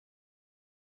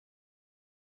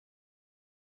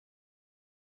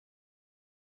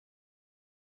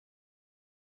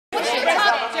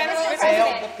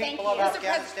failed the people of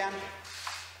Afghanistan?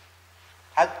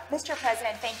 Mr.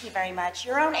 President, thank you very much.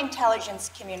 Your own intelligence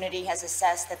community has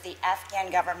assessed that the Afghan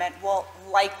government will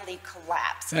likely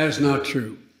collapse. That is not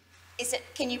true.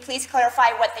 Can you please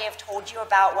clarify what they have told you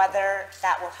about whether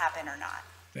that will happen or not?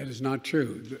 That is not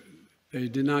true. They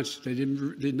did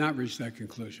not reach that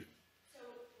conclusion. So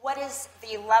what is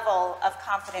the level of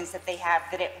confidence that they have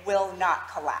that it will not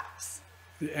collapse?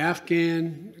 The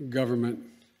Afghan government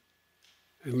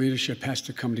and leadership has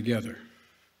to come together.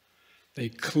 They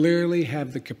clearly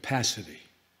have the capacity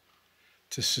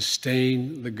to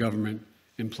sustain the government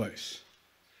in place.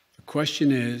 The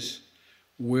question is,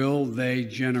 will they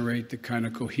generate the kind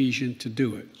of cohesion to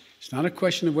do it? It's not a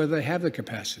question of whether they have the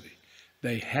capacity.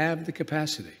 They have the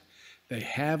capacity. They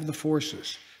have the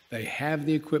forces. They have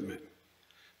the equipment.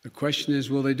 The question is,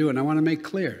 will they do it? And I want to make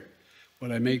clear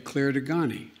what I made clear to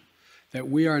Ghani, that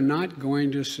we are not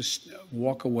going to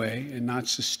walk away and not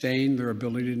sustain their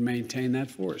ability to maintain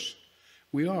that force.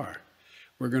 We are.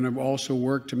 We're going to also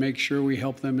work to make sure we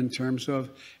help them in terms of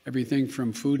everything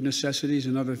from food necessities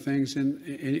and other things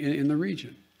in the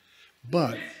region.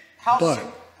 But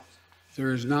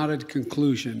there is not a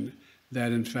conclusion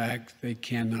that, in fact, they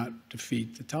cannot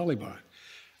defeat the Taliban.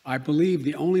 I believe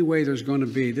the only way there's going to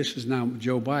be, this is now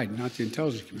Joe Biden, not the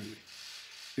intelligence community,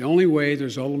 the only way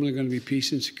there's ultimately going to be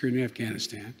peace and security in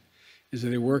Afghanistan is that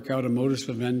they work out a modus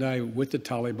vivendi with the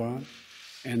Taliban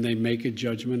and they make a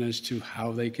judgment as to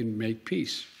how they can make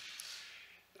peace.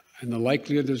 And the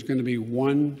likelihood there's going to be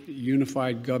one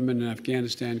unified government in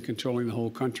Afghanistan controlling the whole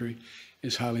country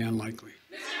is highly unlikely.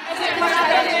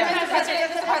 Mr.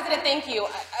 President, thank you.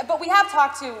 But we have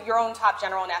talked to your own top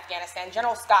general in Afghanistan,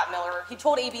 General Scott Miller. He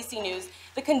told ABC News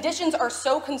the conditions are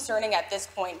so concerning at this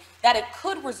point that it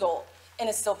could result in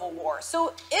a civil war.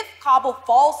 So if Kabul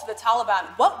falls to the Taliban,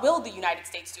 what will the United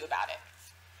States do about it?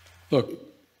 Look,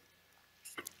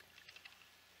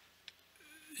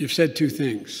 you've said two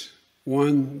things.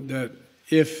 One, that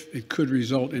if it could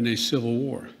result in a civil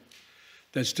war,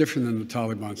 that's different than the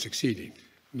Taliban succeeding,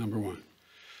 number one.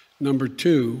 Number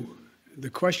two, the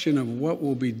question of what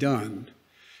will be done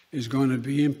is going to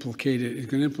be implicated, is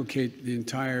going to implicate the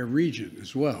entire region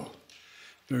as well.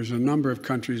 There's a number of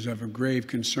countries that have a grave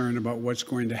concern about what's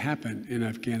going to happen in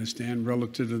Afghanistan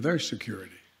relative to their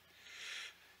security.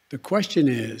 The question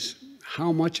is,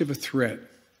 how much of a threat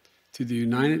to the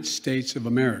United States of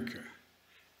America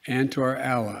and to our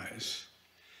allies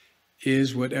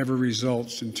is whatever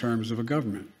results in terms of a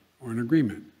government or an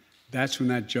agreement? That's when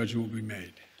that judgment will be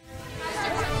made.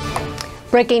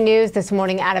 Breaking news this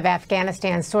morning out of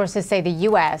Afghanistan. Sources say the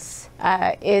U.S.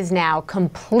 Is now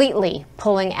completely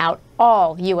pulling out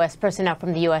all U.S. personnel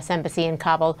from the U.S. Embassy in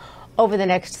Kabul over the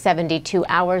next 72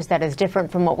 hours. That is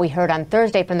different from what we heard on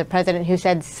Thursday from the president, who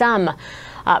said some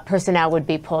personnel would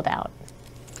be pulled out.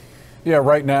 Yeah,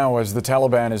 right now, as the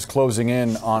Taliban is closing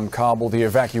in on Kabul, the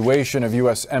evacuation of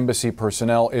U.S. Embassy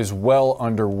personnel is well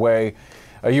underway.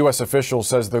 A U.S. official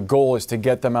says the goal is to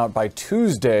get them out by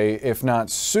Tuesday, if not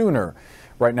sooner.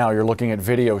 Right now, you're looking at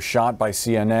video shot by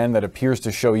CNN that appears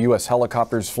to show U.S.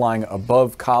 helicopters flying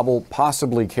above Kabul,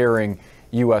 possibly carrying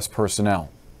U.S.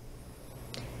 personnel.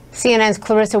 CNN's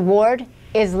Clarissa Ward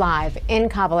is live in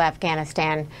Kabul,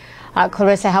 Afghanistan.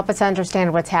 Clarissa, help us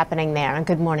understand what's happening there, and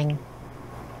good morning.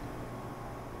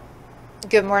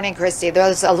 Good morning, Christy.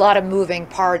 There's a lot of moving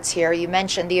parts here. You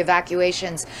mentioned the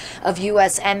evacuations of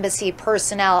U.S. Embassy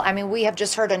personnel. I mean, we have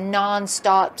just heard a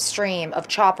nonstop stream of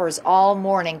choppers all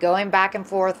morning going back and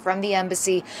forth from the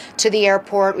embassy to the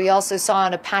airport. We also saw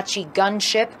an Apache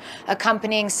gunship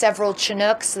accompanying several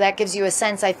Chinooks. That gives you a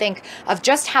sense, I think, of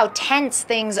just how tense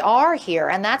things are here.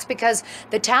 And that's because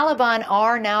the Taliban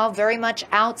are now very much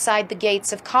outside the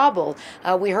gates of Kabul.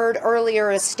 We heard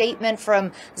earlier a statement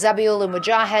from Zabiullah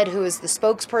Mujahid, who is the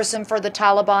spokesperson for the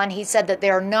Taliban. He said that they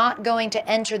are not going to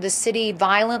enter the city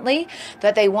violently,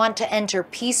 that they want to enter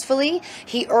peacefully.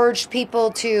 He urged people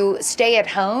to stay at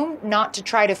home, not to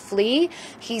try to flee.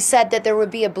 He said that there would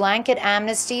be a blanket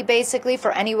amnesty, basically,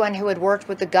 for anyone who had worked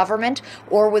with the government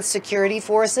or with security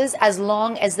forces, as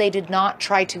long as they did not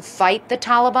try to fight the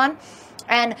Taliban.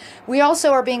 And we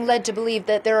also are being led to believe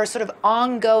that there are sort of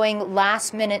ongoing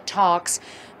last-minute talks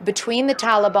between the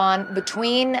Taliban,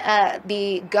 between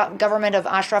the government of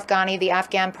Ashraf Ghani, the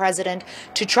Afghan president,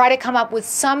 to try to come up with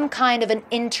some kind of an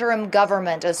interim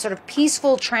government, a sort of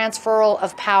peaceful transferal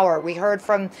of power. We heard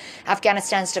from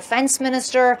Afghanistan's defense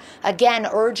minister, again,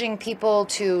 urging people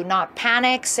to not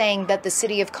panic, saying that the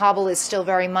city of Kabul is still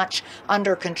very much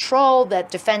under control,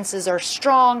 that defenses are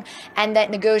strong, and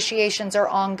that negotiations are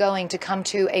ongoing to come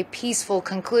to a peaceful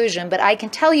conclusion. But I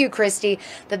can tell you, Christy,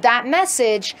 that that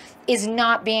message is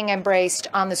not being embraced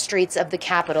on the streets of the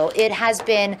capital. It has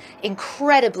been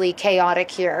incredibly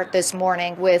chaotic here this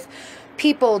morning, with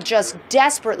people just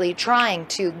desperately trying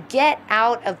to get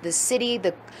out of the city.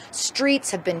 The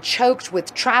streets have been choked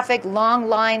with traffic, long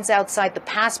lines outside the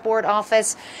passport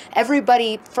office.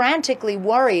 Everybody frantically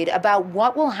worried about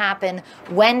what will happen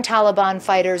when Taliban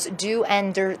fighters do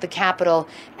enter the capital,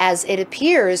 as it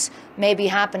appears may be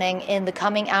happening in the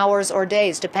coming hours or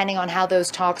days, depending on how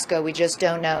those talks go. We just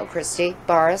don't know. Christy,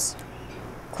 Boris?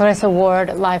 Clarissa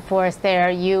Ward, live for us there.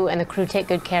 You and the crew take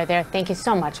good care there. Thank you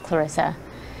so much, Clarissa.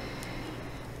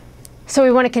 So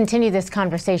we want to continue this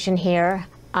conversation here.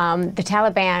 The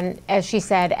Taliban, as she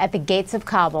said, at the gates of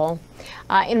Kabul.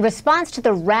 In response to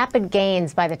the rapid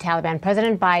gains by the Taliban,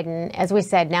 President Biden, as we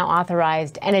said, now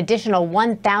authorized an additional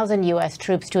 1,000 U.S.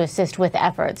 troops to assist with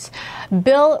efforts.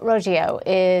 Bill Roggio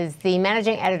is the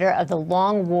managing editor of the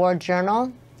Long War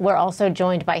Journal. We're also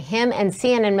joined by him and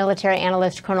CNN military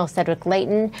analyst Colonel Cedric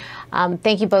Leighton.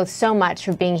 Thank you both so much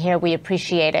for being here. We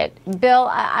appreciate it. Bill,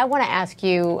 I want to ask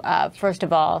you, first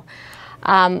of all,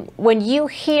 when you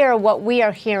hear what we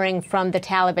are hearing from the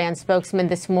Taliban spokesman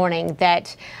this morning,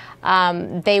 that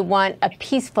they want a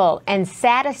peaceful and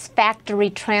satisfactory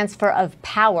transfer of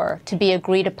power to be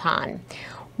agreed upon,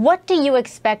 what do you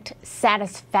expect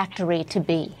satisfactory to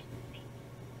be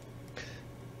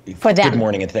for them? Good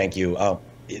morning and thank you.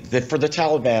 For the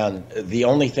Taliban, the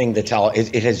only thing it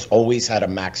has always had a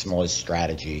maximalist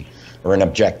strategy or an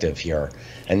objective here,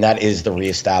 and that is the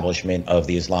reestablishment of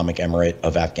the Islamic Emirate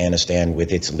of Afghanistan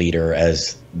with its leader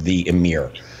as the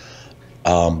emir.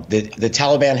 The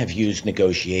Taliban have used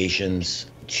negotiations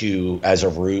as a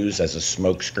ruse, as a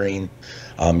smokescreen.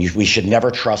 We should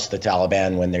never trust the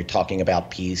Taliban when they're talking about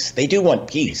peace. They do want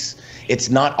peace. It's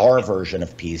not our version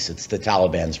of peace. It's the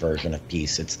Taliban's version of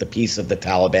peace. It's the peace of the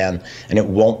Taliban, and it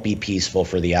won't be peaceful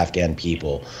for the Afghan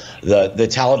people. The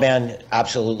Taliban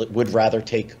absolutely would rather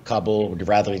take Kabul, would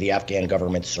rather the Afghan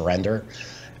government surrender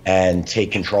and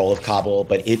take control of Kabul,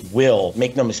 but it will,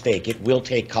 make no mistake, it will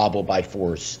take Kabul by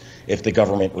force if the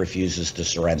government refuses to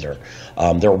surrender.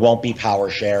 There won't be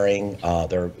power sharing,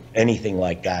 anything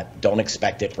like that. Don't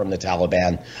expect it from the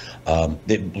Taliban.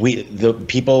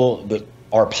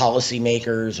 Our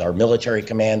policymakers, our military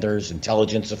commanders,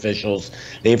 intelligence officials,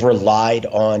 they've relied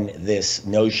on this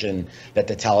notion that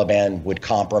the Taliban would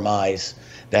compromise,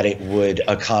 that it would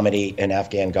accommodate an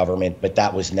Afghan government, but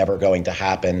that was never going to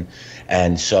happen.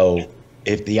 And so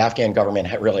if the Afghan government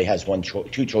really has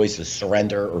two choices,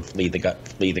 surrender or flee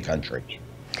the country.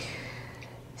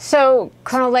 So,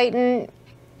 Colonel Leighton,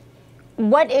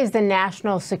 what is the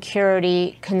national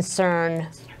security concern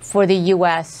for the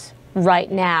U.S.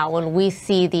 right now when we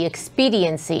see the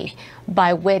expediency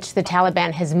by which the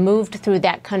Taliban has moved through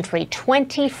that country?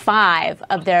 25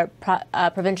 of their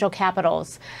provincial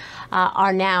capitals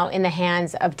are now in the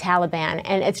hands of Taliban,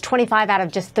 and it's 25 out of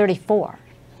just 34.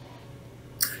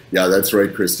 Yeah, that's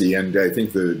right, Christy. And I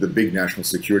think the big national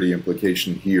security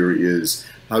implication here is,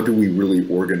 how do we really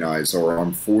organize our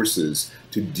armed forces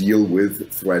to deal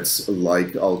with threats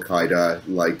like Al-Qaeda,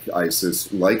 like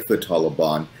ISIS, like the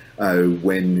Taliban,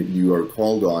 when you are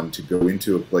called on to go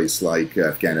into a place like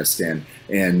Afghanistan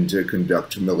and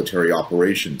conduct military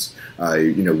operations.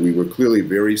 We were clearly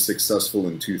very successful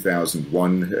in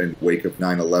 2001 in wake of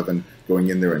 9/11, going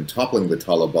in there and toppling the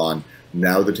Taliban.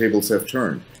 Now the tables have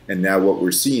turned. And now what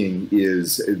we're seeing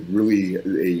is really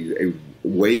a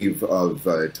wave of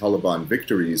Taliban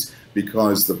victories,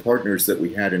 because the partners that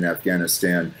we had in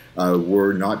Afghanistan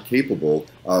were not capable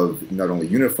of not only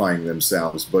unifying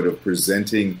themselves, but of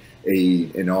presenting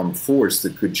an armed force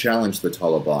that could challenge the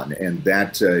Taliban. And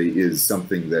that is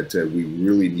something that we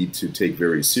really need to take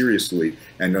very seriously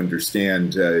and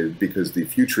understand, because the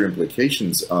future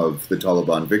implications of the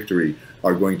Taliban victory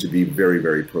are going to be very,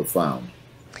 very profound.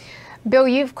 Bill,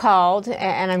 you've called,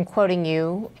 and I'm quoting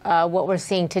you, what we're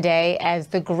seeing today as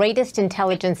the greatest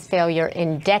intelligence failure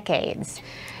in decades.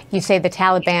 You say the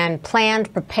Taliban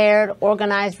planned, prepared,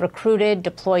 organized, recruited,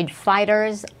 deployed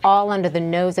fighters, all under the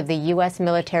nose of the U.S.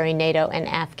 military, NATO, and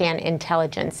Afghan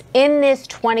intelligence. In this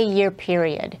 20-year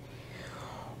period,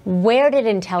 where did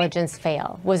intelligence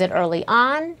fail? Was it early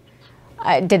on?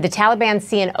 Did the Taliban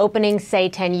see an opening, say,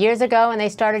 10 years ago, and they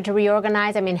started to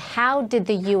reorganize? I mean, how did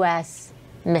the U.S.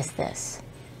 miss this?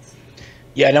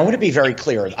 Yeah, and I want to be very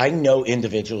clear. I know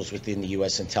individuals within the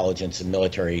U.S. intelligence and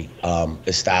military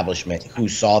establishment who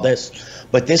saw this,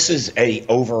 but this is an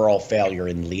overall failure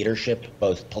in leadership,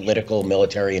 both political,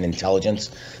 military, and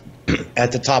intelligence.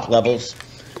 At the top levels,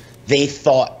 they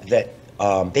thought that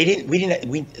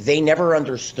they never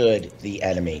understood the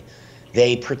enemy.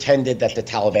 They pretended that the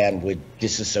Taliban would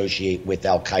disassociate with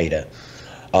Al-Qaeda.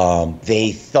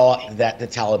 They thought that the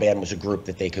Taliban was a group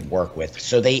that they could work with.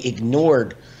 So they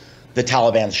ignored the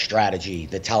Taliban's strategy,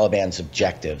 the Taliban's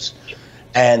objectives.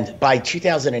 And by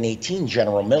 2018,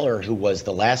 General Miller, who was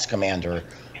the last commander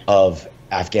of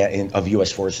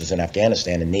U.S. forces in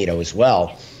Afghanistan and NATO as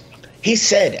well, he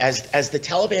said as the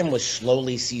Taliban was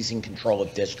slowly seizing control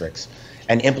of districts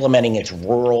and implementing its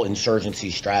rural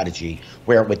insurgency strategy,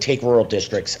 where it would take rural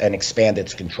districts and expand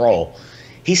its control,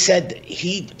 he said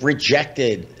he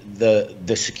rejected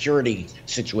the security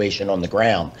situation on the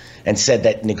ground and said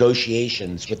that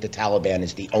negotiations with the Taliban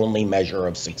is the only measure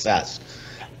of success.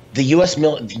 The U.S.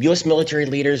 military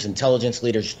leaders, intelligence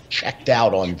leaders checked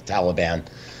out on the Taliban.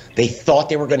 They thought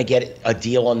they were going to get a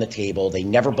deal on the table. They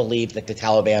never believed that the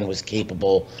Taliban was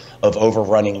capable of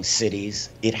overrunning cities.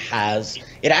 It has.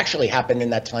 It actually happened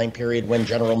in that time period when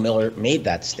General Miller made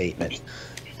that statement.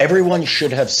 Everyone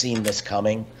should have seen this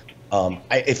coming.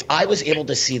 If I was able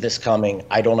to see this coming,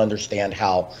 I don't understand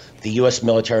how the U.S.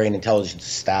 military and intelligence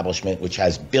establishment, which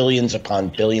has billions upon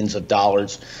billions of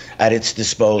dollars at its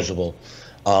disposal,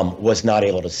 was not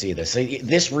able to see this.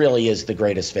 This really is the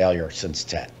greatest failure since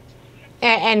Tet.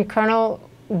 And Colonel,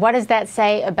 what does that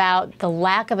say about the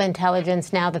lack of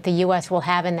intelligence now that the U.S. will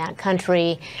have in that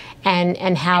country,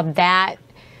 and how that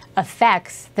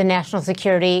affects the national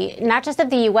security, not just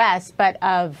of the U.S., but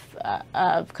of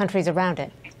countries around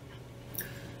it?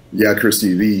 Yeah,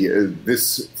 Christy,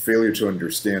 this failure to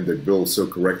understand that Bill so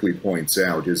correctly points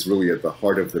out is really at the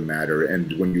heart of the matter.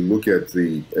 And when you look at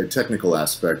the technical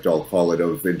aspect, I'll call it,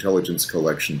 of intelligence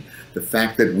collection, the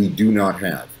fact that we do not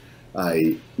have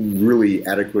really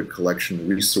adequate collection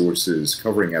resources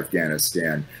covering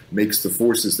Afghanistan makes the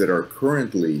forces that are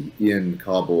currently in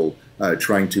Kabul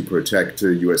trying to protect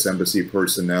U.S. embassy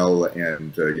personnel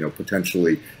and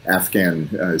potentially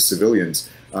Afghan civilians,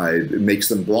 makes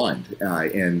them blind.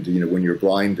 And when you're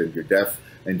blind and you're deaf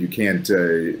and you can't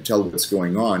tell what's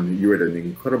going on, you're at an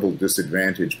incredible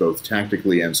disadvantage, both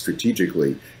tactically and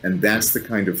strategically. And that's the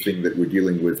kind of thing that we're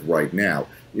dealing with right now.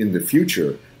 In the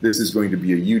future, this is going to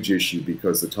be a huge issue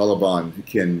because the Taliban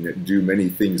can do many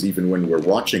things even when we're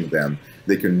watching them.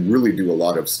 They can really do a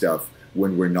lot of stuff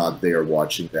when we're not there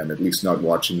watching them, at least not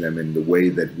watching them in the way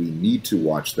that we need to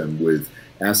watch them, with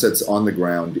assets on the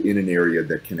ground in an area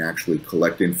that can actually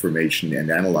collect information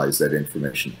and analyze that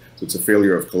information. So it's a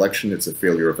failure of collection, it's a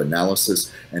failure of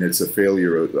analysis, and it's a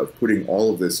failure of putting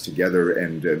all of this together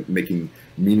and making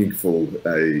meaningful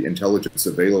intelligence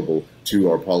available to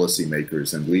our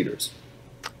policymakers and leaders.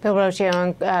 Bill Rocio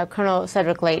and Colonel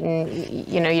Cedric Layton,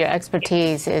 your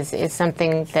expertise is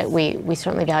something that we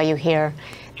certainly value here.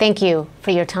 Thank you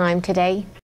for your time today.